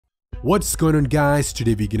What's going on guys,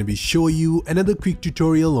 today we're gonna be showing you another quick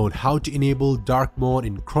tutorial on how to enable dark mode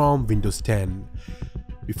in Chrome Windows 10.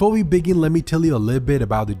 Before we begin, let me tell you a little bit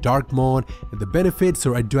about the dark mode and the benefits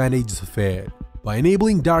or advantages of it. By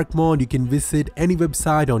enabling dark mode, you can visit any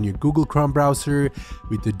website on your Google Chrome browser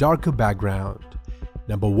with a darker background.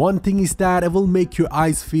 Number one thing is that it will make your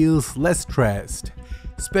eyes feel less stressed,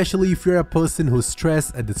 especially if you're a person who's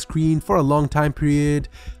stressed at the screen for a long time period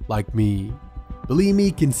like me. Believe me,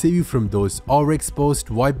 it can save you from those overexposed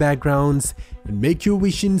white backgrounds and make your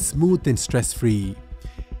vision smooth and stress-free.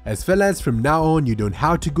 As well as from now on, you don't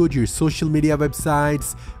have to go to your social media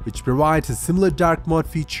websites which provides a similar dark mode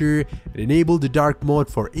feature and enable the dark mode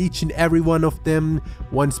for each and every one of them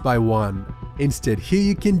once by one. Instead, here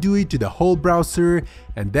you can do it to the whole browser,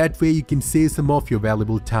 and that way you can save some of your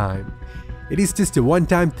valuable time. It is just a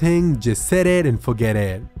one-time thing, just set it and forget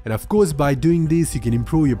it. And of course, by doing this, you can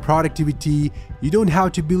improve your productivity. You don't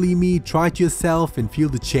have to believe me, try it yourself and feel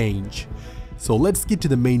the change. So let's get to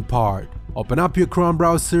the main part. Open up your Chrome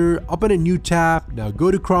browser, open a new tab, now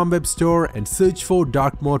go to Chrome Web Store and search for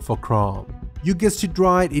dark mode for Chrome. You guessed it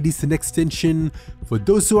right, it is an extension. For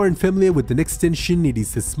those who aren't familiar with an extension, it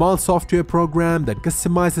is a small software program that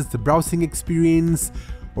customizes the browsing experience,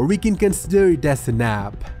 or we can consider it as an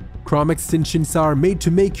app. Chrome extensions are made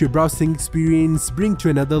to make your browsing experience bring to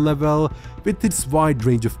another level with its wide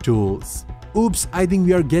range of tools. Oops, I think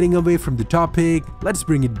we are getting away from the topic, let's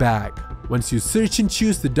bring it back. Once you search and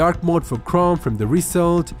choose the dark mode for Chrome from the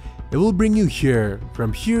result, it will bring you here.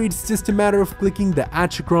 From here, it's just a matter of clicking the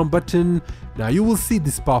Add to Chrome button. Now you will see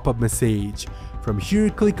this pop-up message. From here,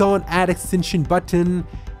 click on Add Extension button,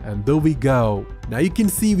 and there we go. Now you can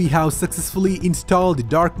see we have successfully installed the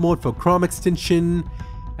dark mode for Chrome extension,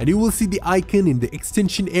 and you will see the icon in the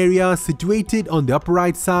extension area situated on the upper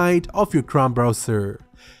right side of your Chrome browser.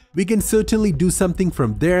 We can certainly do something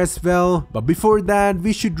from there as well, but before that,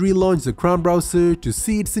 we should relaunch the Chrome browser to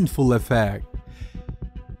see it's in full effect.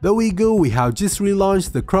 There we go, we have just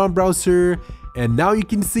relaunched the Chrome browser, and now you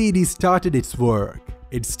can see it has started its work.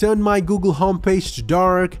 It's turned my Google homepage to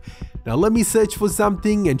dark. Now let me search for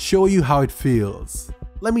something and show you how it feels.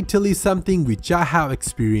 Let me tell you something which I have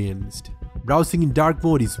experienced. Browsing in dark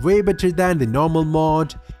mode is way better than the normal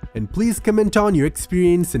mode, and please comment on your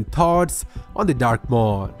experience and thoughts on the dark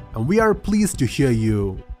mode, and we are pleased to hear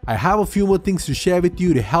you. I have a few more things to share with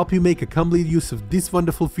you to help you make a complete use of this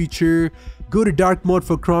wonderful feature. Go to dark mode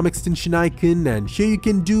for Chrome extension icon, and here you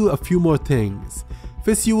can do a few more things.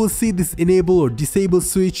 First, you will see this enable or disable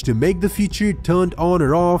switch to make the feature turned on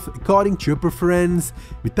or off according to your preference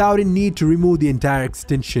without a need to remove the entire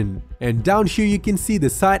extension. And down here you can see the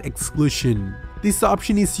site exclusion. This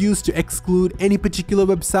option is used to exclude any particular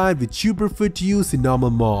website which you prefer to use in normal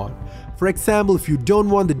mode. For example, if you don't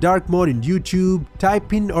want the dark mode in YouTube,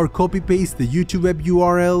 type in or copy paste the YouTube web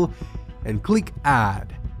URL and click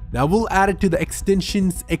Add. Now we'll add it to the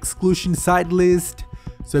extensions exclusion site list.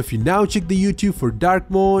 So if you now check the YouTube for dark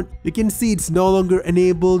mode, you can see it's no longer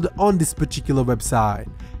enabled on this particular website.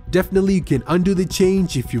 Definitely you can undo the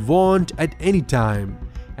change if you want at any time.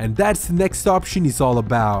 And that's the next option is all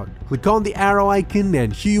about. Click on the arrow icon,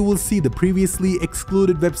 and here you will see the previously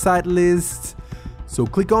excluded website lists. So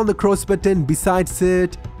click on the cross button besides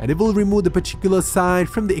it, and it will remove the particular site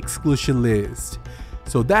from the exclusion list.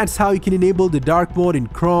 So that's how you can enable the dark mode in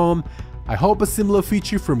Chrome. I hope a similar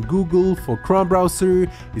feature from Google for Chrome browser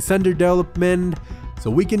is under development, so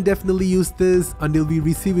we can definitely use this until we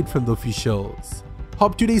receive it from the officials.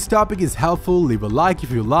 Hope today's topic is helpful. Leave a like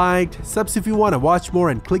if you liked, subs if you want to watch more,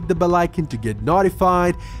 and click the bell icon to get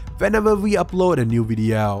notified whenever we upload a new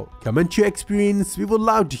video. Comment your experience, we would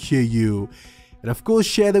love to hear you. And of course,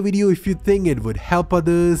 share the video if you think it would help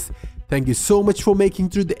others. Thank you so much for making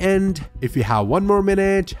through the end. If you have one more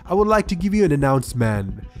minute, I would like to give you an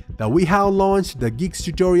announcement that we have launched the Geeks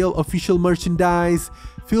tutorial official merchandise.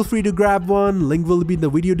 Feel free to grab one, link will be in the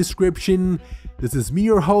video description. This is me,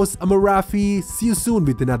 your host Amar Rafi. See you soon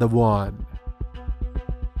with another one.